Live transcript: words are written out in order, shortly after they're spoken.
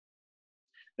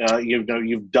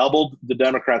You've doubled the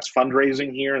Democrats'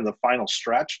 fundraising here in the final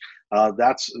stretch. Am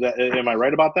I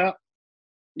right about that?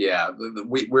 Yeah,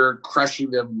 we're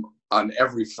crushing them on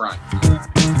every front.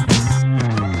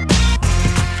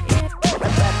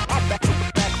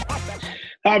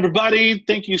 Hi, everybody.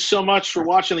 Thank you so much for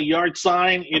watching The Yard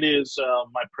Sign. It is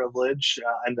my privilege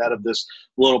and that of this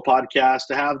little podcast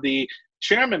to have the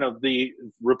chairman of the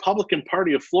Republican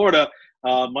Party of Florida,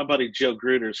 my buddy Joe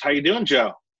Gruters. How you doing,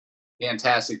 Joe?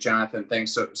 Fantastic, Jonathan.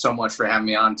 Thanks so much for having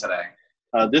me on today.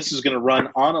 This is going to run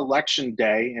on Election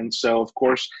Day, and so, of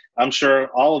course, I'm sure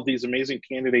all of these amazing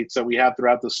candidates that we have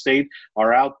throughout the state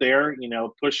are out there,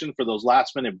 pushing for those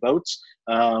last-minute votes.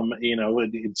 Some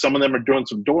of them are doing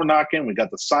some door knocking. We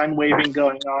got the sign waving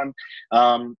going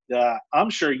on. I'm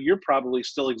sure you're probably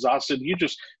still exhausted. You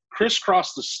just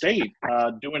crisscrossed the state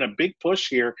doing a big push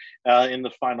here in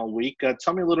the final week.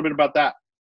 Tell me a little bit about that.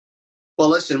 Well,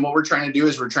 listen, what we're trying to do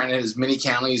is we're trying to hit as many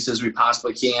counties as we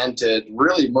possibly can to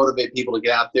really motivate people to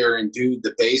get out there and do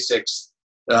the basics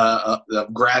of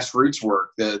grassroots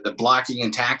work, the blocking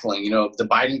and tackling. The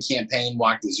Biden campaign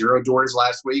walked 0 doors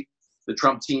last week. The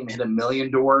Trump team hit 1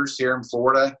 million doors here in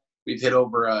Florida. We've hit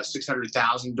over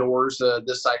 600,000 doors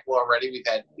this cycle already. We've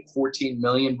had 14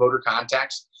 million voter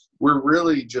contacts. We're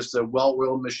really just a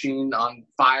well-oiled machine on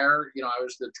fire. I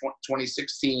was the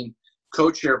 2016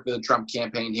 co-chair for the Trump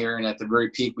campaign here, and at the very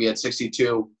peak, we had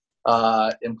 62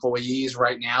 employees.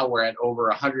 Right now, we're at over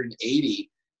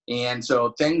 180, and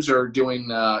so things are doing.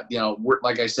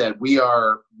 Like I said, we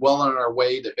are well on our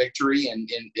way to victory, and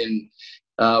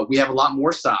we have a lot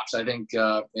more stops. I think,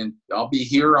 and I'll be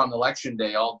here on Election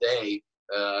Day all day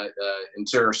in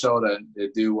Sarasota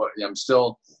to do what I'm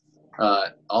still.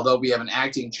 Although we have an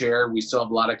acting chair, we still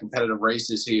have a lot of competitive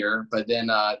races here. But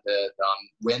then on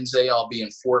Wednesday, I'll be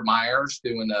in Fort Myers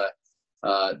doing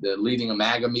the leading a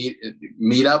MAGA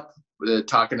meetup,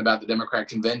 talking about the Democrat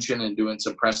convention and doing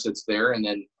some press hits there. And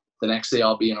then the next day,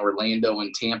 I'll be in Orlando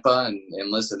and Tampa. And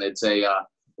listen,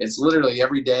 it's literally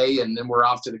every day. And then we're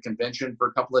off to the convention for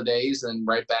a couple of days and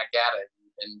right back at it.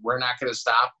 And we're not going to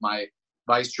stop. My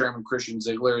Vice Chairman, Christian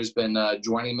Ziegler, has been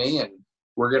joining me, and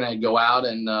we're going to go out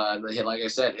and, like I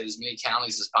said, hit as many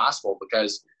counties as possible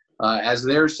because as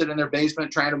they're sitting in their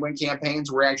basement trying to win campaigns,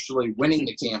 we're actually winning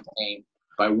the campaign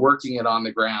by working it on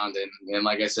the ground. And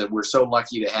like I said, we're so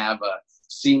lucky to have a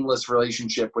seamless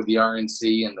relationship with the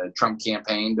RNC and the Trump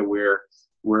campaign to where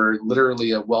we're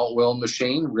literally a well-oiled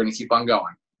machine. We're going to keep on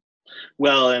going.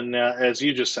 Well, and as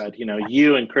you just said,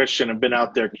 you and Christian have been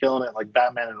out there killing it like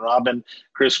Batman and Robin,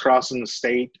 crisscrossing the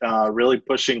state, really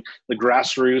pushing the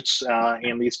grassroots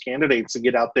and these candidates to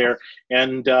get out there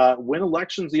and win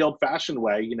elections the old-fashioned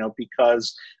way,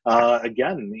 because,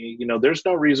 again, there's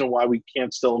no reason why we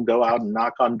can't still go out and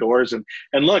knock on doors. And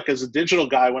look, as a digital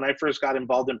guy, when I first got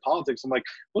involved in politics, I'm like,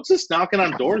 what's this knocking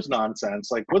on doors nonsense?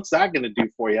 Like, what's that going to do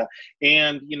for you?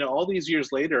 And, all these years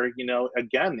later,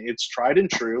 again, it's tried and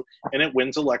true, and it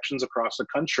wins elections across the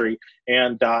country.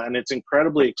 And it's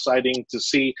incredibly exciting to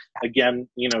see, again,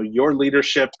 your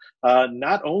leadership,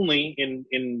 not only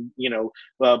in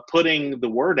putting the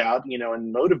word out,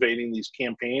 and motivating these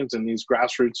campaigns and these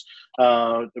grassroots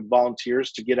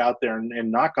volunteers to get out there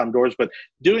and knock on doors, but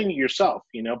doing it yourself,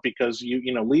 because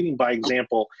leading by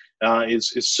example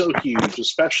is so huge,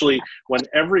 especially when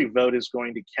every vote is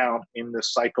going to count in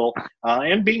this cycle.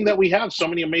 And being that we have so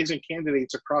many amazing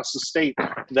candidates across the state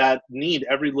that need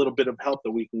every little bit of help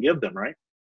that we can give them, right?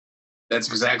 That's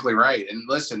exactly right. And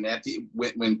listen,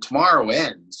 when tomorrow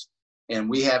ends and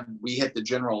we hit the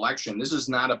general election, this is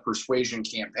not a persuasion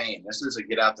campaign. This is a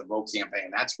get out the vote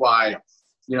campaign. That's why,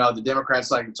 the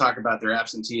Democrats like to talk about their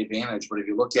absentee advantage, but if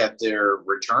you look at their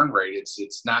return rate,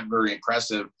 it's not very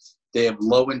impressive. They have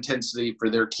low intensity for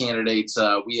their candidates.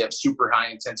 We have super high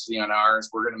intensity on ours.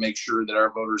 We're going to make sure that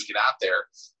our voters get out there.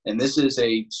 And this is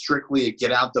strictly a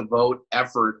get out the vote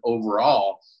effort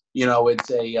overall. It's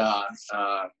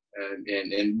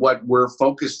and what we're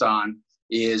focused on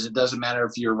is it doesn't matter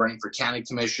if you're running for county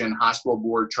commission, hospital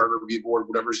board, charter review board,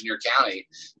 whatever's in your county,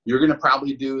 you're going to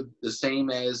probably do the same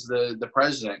as the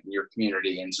president in your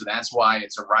community. And so that's why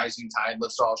it's a rising tide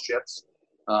lifts all ships.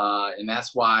 And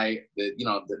that's why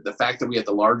the fact that we have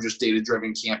the largest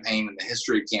data-driven campaign in the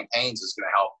history of campaigns is going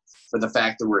to help. For the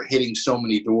fact that we're hitting so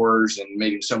many doors and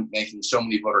making so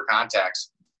many voter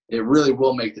contacts, it really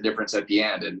will make the difference at the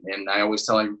end. And I always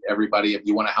tell everybody, if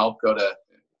you want to help, go to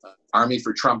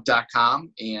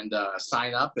armyfortrump.com and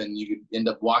sign up, and you could end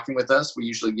up walking with us. We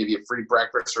usually give you a free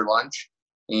breakfast or lunch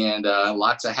and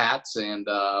lots of hats. And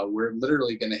we're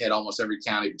literally going to hit almost every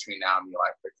county between now and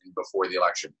before the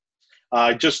election.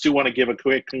 I just do want to give a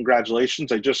quick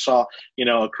congratulations. I just saw,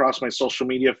 across my social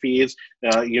media feeds,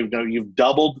 you've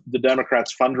doubled the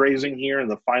Democrats' fundraising here in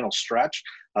the final stretch.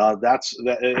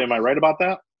 Am I right about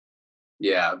that?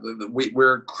 Yeah,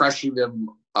 we're crushing them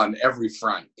on every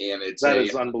front, and that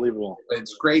is unbelievable.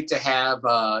 It's great to have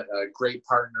great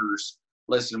partners.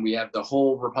 Listen, we have the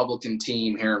whole Republican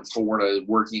team here in Florida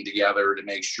working together to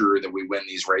make sure that we win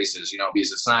these races,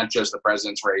 because it's not just the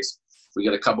president's race. We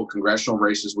got a couple congressional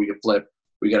races we could flip.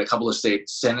 We got a couple of state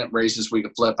Senate races we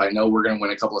could flip. I know we're going to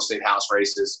win a couple of state House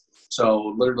races.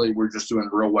 So literally we're just doing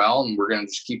real well, and we're going to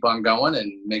just keep on going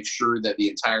and make sure that the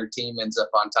entire team ends up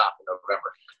on top in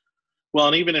November. Well,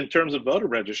 and even in terms of voter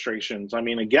registrations, I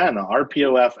mean, again,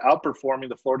 RPOF outperforming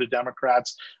the Florida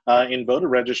Democrats in voter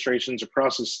registrations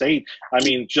across the state. I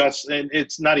mean,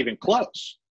 it's not even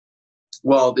close.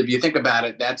 Well, if you think about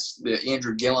it, that's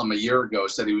Andrew Gillum a year ago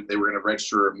said they were going to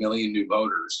register 1 million new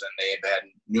voters, and they have had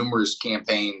numerous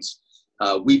campaigns.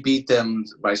 We beat them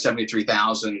by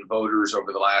 73,000 voters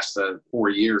over the last 4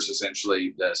 years,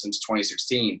 essentially, since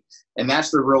 2016. And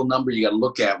that's the real number you got to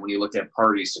look at when you look at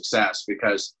party success,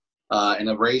 because in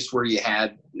a race where you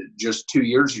had just 2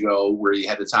 years ago, where you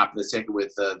had the top of the ticket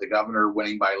with the governor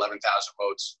winning by 11,000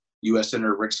 votes, U.S.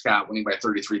 Senator Rick Scott winning by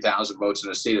 33,000 votes in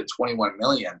a state of 21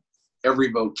 million,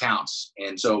 every vote counts.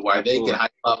 And so while they can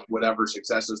hype up whatever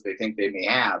successes they think they may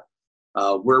have,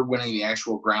 we're winning the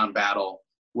actual ground battle.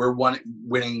 We're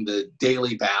winning the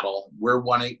daily battle. We're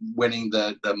winning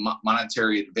the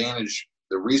monetary advantage,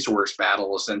 the resource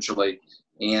battle, essentially.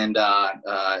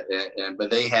 But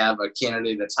they have a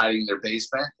candidate that's hiding in their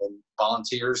basement and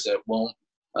volunteers that won't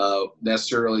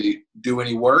necessarily do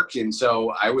any work. And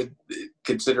so I would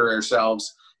consider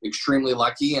ourselves extremely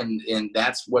lucky, and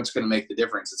that's what's going to make the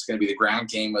difference. It's going to be the ground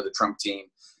game of the Trump team,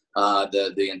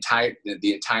 the entire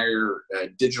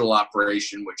digital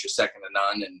operation, which is second to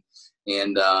none,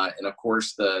 and of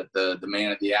course the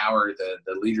man of the hour,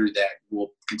 the leader that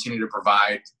will continue to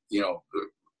provide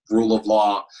rule of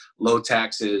law, low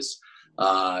taxes,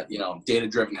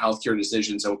 data-driven healthcare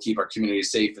decisions that will keep our community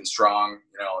safe and strong,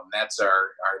 and that's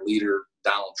our leader,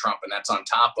 Donald Trump. And that's on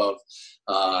top of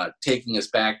taking us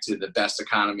back to the best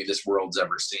economy this world's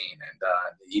ever seen. And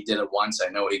he did it once.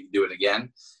 I know he can do it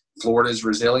again. Florida's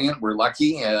resilient. We're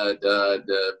lucky.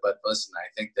 But listen, I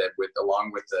think that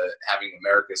along with having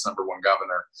America's #1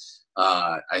 governor,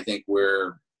 I think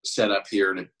we're set up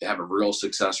here to have a real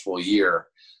successful year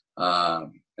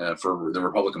for the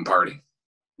Republican Party.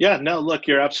 Yeah, no, look,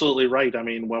 you're absolutely right. I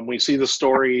mean, when we see the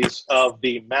stories of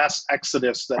the mass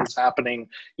exodus that is happening,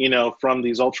 from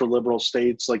these ultra liberal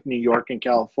states like New York and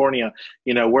California,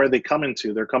 where are they coming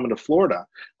to? They're coming to Florida.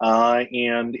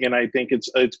 And I think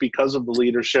it's because of the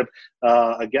leadership,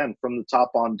 again, from the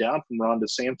top on down, from Ron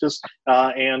DeSantis,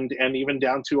 and even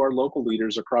down to our local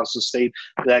leaders across the state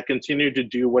that continue to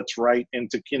do what's right and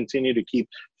to continue to keep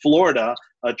Florida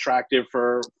attractive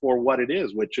for what it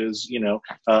is, which is,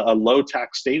 a low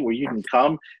tax state where you can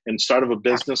come and start up a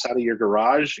business out of your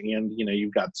garage, and,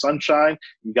 you've got sunshine,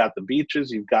 you've got the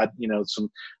beaches, you've got, some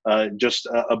just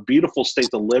a beautiful state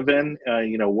to live in,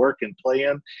 work and play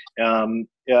in.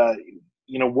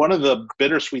 One of the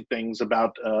bittersweet things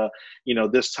about,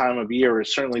 this time of year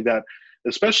is certainly that,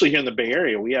 especially here in the Bay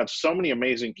Area, we have so many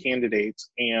amazing candidates,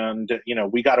 and,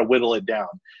 we got to whittle it down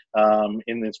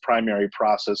in this primary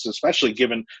process, especially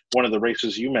given one of the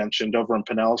races you mentioned over in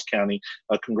Pinellas County,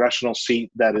 a congressional seat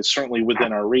that is certainly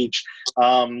within our reach.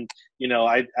 I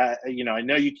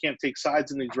know you can't take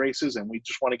sides in these races, and we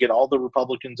just want to get all the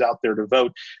Republicans out there to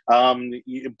vote.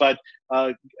 But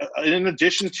in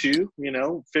addition to,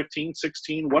 15,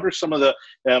 16, what are some of the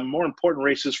more important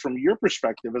races from your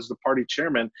perspective as the party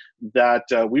chairman that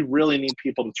we really need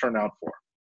people to turn out for?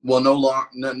 Well,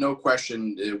 no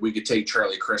question, we could take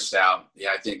Charlie Crist out. Yeah,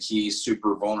 I think he's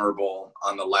super vulnerable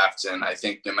on the left, and I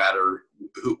think no matter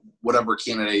whatever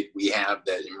candidate we have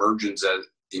that emerges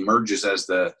as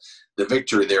the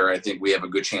victor there, I think we have a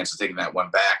good chance of taking that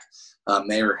one back.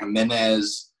 Mayor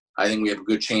Jimenez, I think we have a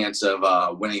good chance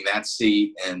of winning that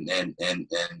seat, and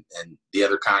the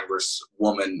other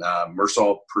Congresswoman,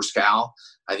 Marisol Pascal,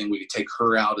 I think we could take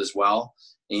her out as well.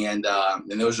 And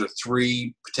those are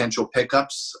 3 potential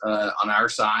pickups on our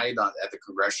side at the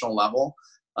congressional level.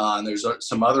 And there's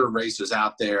some other races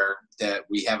out there that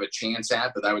we have a chance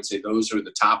at, but I would say those are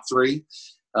the top 3.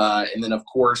 And then, of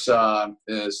course,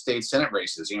 state Senate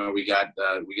races. We got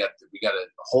to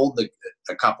hold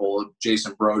a couple.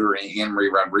 Jason Broder and Anne Marie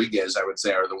Rodriguez, I would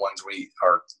say, are the ones we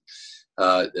are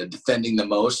defending the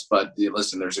most. But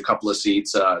listen, there's a couple of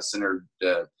seats. Senator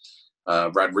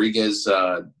Rodriguez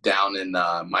down in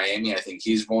Miami, I think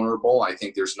he's vulnerable. I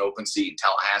think there's an open seat in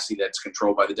Tallahassee that's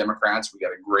controlled by the Democrats. We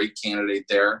got a great candidate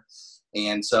there.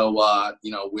 And so,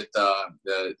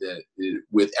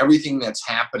 with everything that's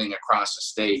happening across the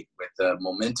state, with the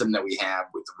momentum that we have,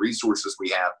 with the resources we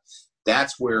have,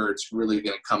 that's where it's really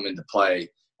going to come into play,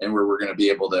 and where we're going to be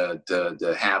able to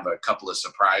have a couple of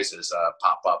surprises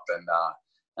pop up.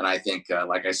 And I think,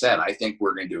 like I said, I think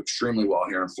we're going to do extremely well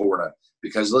here in Florida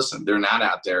because, listen, they're not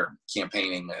out there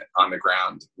campaigning on the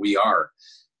ground. We are.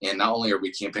 And not only are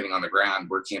we campaigning on the ground,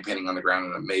 we're campaigning on the ground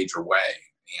in a major way.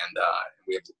 And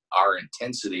we have our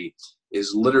intensity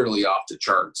is literally off the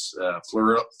charts.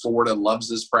 Florida loves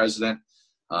this president.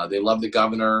 They love the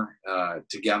governor.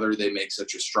 Together, they make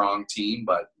such a strong team.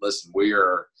 But listen, we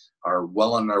are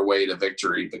well on our way to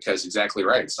victory because exactly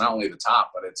right. It's not only the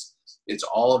top, but it's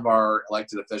all of our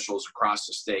elected officials across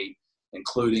the state,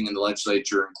 including in the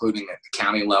legislature, including at the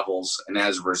county levels. And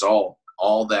as a result,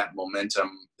 all that momentum,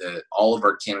 all of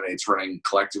our candidates running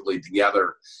collectively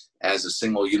together as a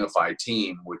single unified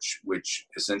team, which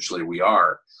essentially we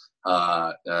are,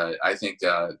 I think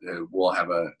we'll have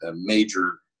a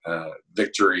major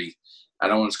victory. I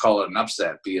don't want to call it an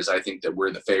upset because I think that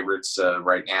we're the favorites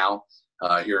right now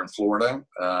here in Florida,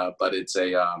 but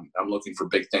I'm looking for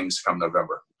big things come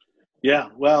November. Yeah,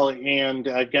 well, and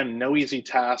again, no easy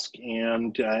task,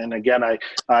 and again,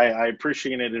 I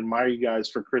appreciate and admire you guys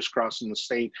for crisscrossing the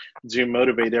state to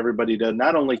motivate everybody to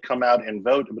not only come out and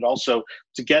vote, but also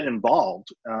to get involved,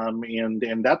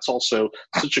 and that's also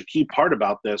such a key part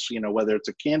about this. You know, whether it's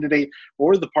a candidate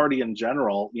or the party in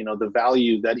general, you know, the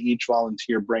value that each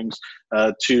volunteer brings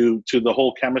to the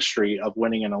whole chemistry of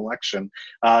winning an election.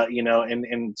 You know,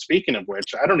 and speaking of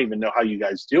which, I don't even know how you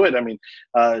guys do it. I mean,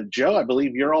 Joe, I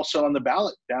believe you're also on the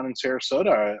ballot down in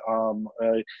Sarasota.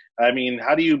 I mean,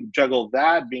 how do you juggle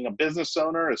that, being a business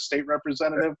owner, a state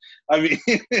representative? I mean,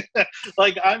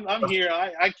 like I'm here.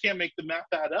 I can't make the math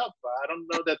add up. I don't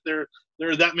know that there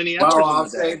are that many hours. Well, I'll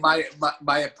say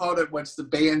my opponent wants to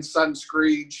ban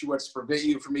sunscreen. She wants to prevent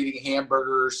you from eating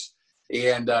hamburgers,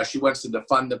 and she wants to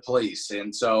defund the police.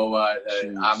 And so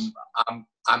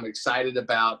I'm excited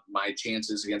about my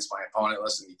chances against my opponent.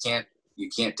 Listen, you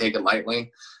can't take it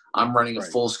lightly. I'm running a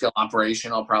full-scale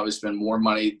operation. I'll probably spend more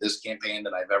money this campaign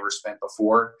than I've ever spent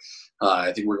before.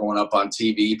 I think we're going up on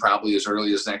TV probably as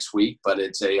early as next week, but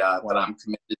but I'm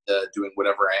committed to doing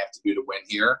whatever I have to do to win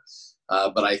here.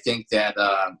 But I think that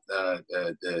I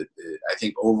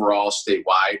think overall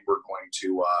statewide we're going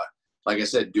to, like I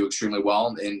said, do extremely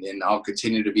well, and I'll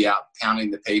continue to be out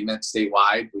pounding the pavement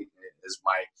statewide as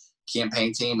my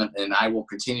campaign team, and I will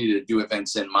continue to do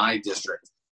events in my district.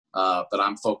 But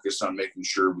I'm focused on making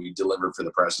sure we deliver for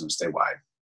the president statewide.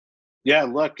 Yeah,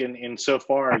 look, and so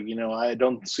far, you know, I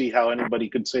don't see how anybody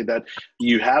could say that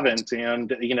you haven't.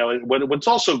 And you know, what's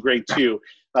also great too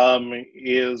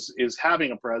is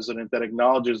having a president that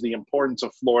acknowledges the importance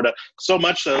of Florida, so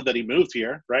much so that he moved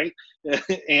here, right?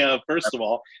 And first of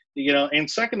all, you know, and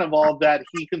second of all, that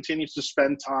he continues to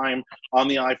spend time on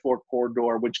the I-4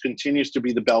 corridor, which continues to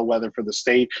be the bellwether for the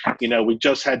state. You know, we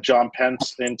just had John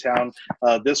Pence in town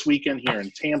this weekend here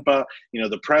in Tampa. You know,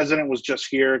 the president was just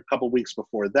here a couple weeks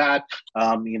before that.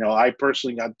 You know, I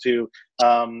personally got to,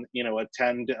 you know,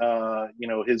 attend, you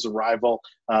know, his arrival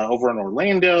over in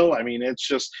Orlando. I mean,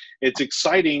 it's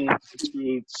exciting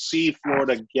to see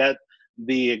Florida get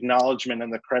the acknowledgement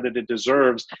and the credit it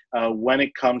deserves when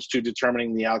it comes to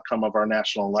determining the outcome of our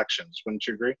national elections. Wouldn't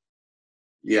you agree?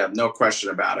 Yeah, no question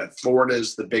about it. Florida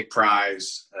is the big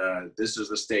prize. This is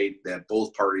the state that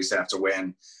both parties have to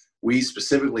win. We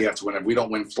specifically have to win. If we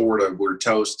don't win Florida, we're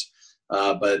toast.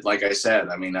 But like I said,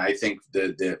 I mean, I think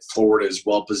that Florida is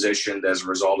well positioned as a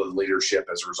result of the leadership,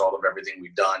 as a result of everything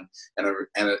we've done, and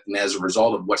as a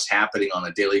result of what's happening on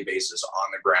a daily basis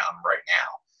on the ground right now.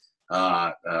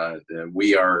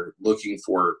 We are looking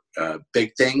for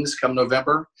big things come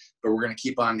November, but we're going to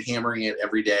keep on hammering it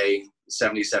every day.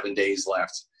 77 days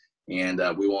left, and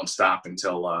we won't stop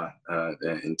until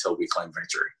we claim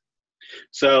victory.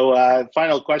 So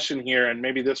final question here, and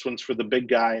maybe this one's for the big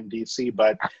guy in DC,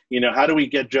 but you know, how do we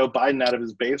get Joe Biden out of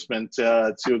his basement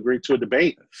to agree to a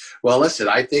debate? Well, listen,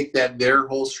 I think that their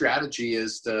whole strategy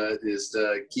is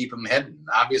to keep him hidden.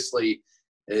 Obviously,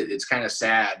 it's kind of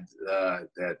sad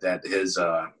that his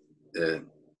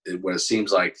what it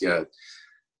seems like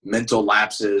mental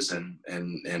lapses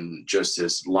and just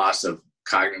his loss of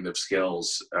cognitive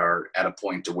skills are at a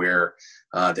point to where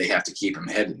they have to keep him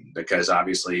hidden, because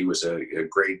obviously he was a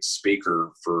great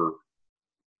speaker for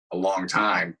a long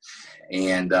time,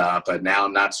 and but now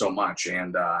not so much.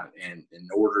 And in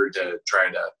order to try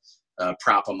to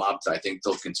prop him up. I think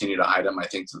they'll continue to hide him. I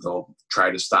think that they'll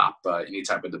try to stop any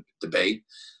type of debate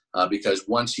because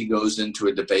once he goes into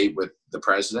a debate with the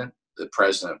president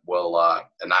will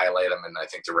annihilate him, and I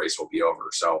think the race will be over.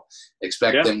 So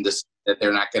expect them to that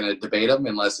they're not going to debate him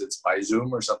unless it's by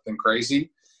Zoom or something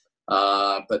crazy.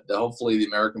 But hopefully the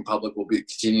American public will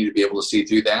continue to be able to see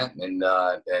through that, and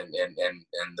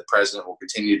the president will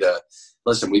continue to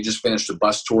listen. We just finished a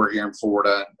bus tour here in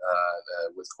Florida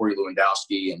with Corey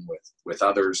Lewandowski and with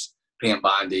others, Pam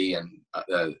Bondi and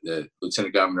the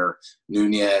Lieutenant Governor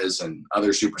Nunez and other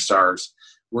superstars.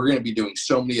 We're going to be doing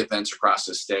so many events across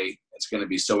the state. It's going to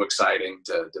be so exciting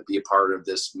to be a part of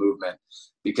this movement,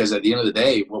 because at the end of the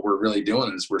day, what we're really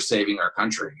doing is we're saving our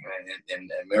country, and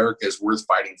America is worth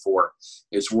fighting for.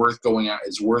 It's worth going out.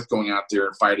 It's worth going out there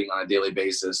and fighting on a daily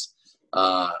basis.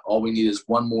 All we need is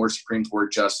one more Supreme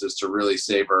Court justice to really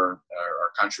save our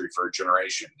country for a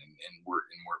generation,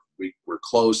 and we're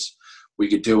close. We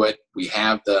could do it. We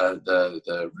have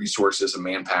the resources and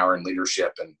manpower and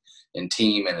leadership and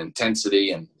team and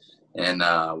intensity, and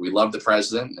we love the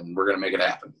president, and we're going to make it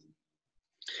happen.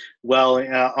 Well,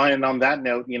 and on that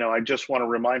note, I just want to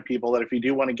remind people that if you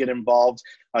do want to get involved,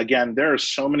 again, there are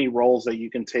so many roles that you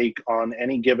can take on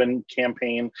any given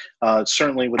campaign,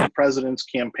 certainly with the president's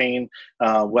campaign,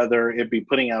 whether it be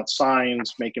putting out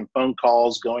signs, making phone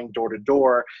calls, going door to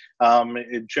door.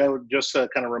 Joe, just to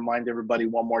kind of remind everybody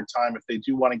one more time, if they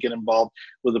do want to get involved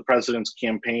with the president's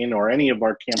campaign or any of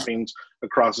our campaigns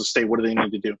across the state, what do they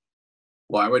need to do?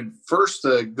 Well, I would first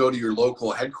go to your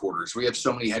local headquarters. We have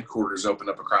so many headquarters open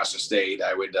up across the state.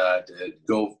 I would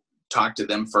go talk to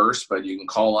them first, but you can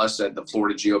call us at the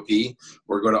Florida GOP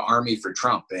or go to Army for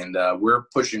Trump. And we're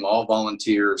pushing all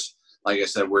volunteers. Like I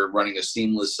said, we're running a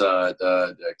seamless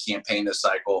campaign this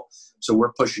cycle. So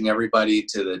we're pushing everybody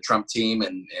to the Trump team,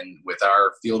 and with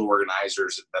our field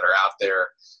organizers that are out there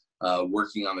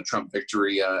working on the Trump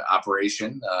victory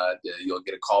operation. You'll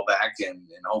get a call back, and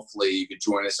hopefully you can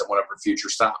join us at one of our future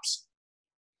stops.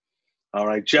 All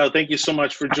right, Joe, thank you so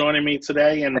much for joining me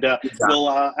today, and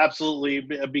we'll absolutely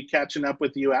be catching up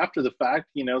with you after the fact,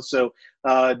 so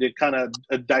to kind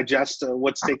of digest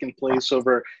what's taking place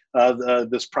over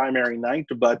this primary night,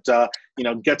 but,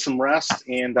 get some rest,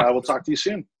 and we'll talk to you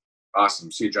soon.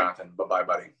 Awesome. See you, Jonathan. Bye-bye,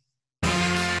 buddy.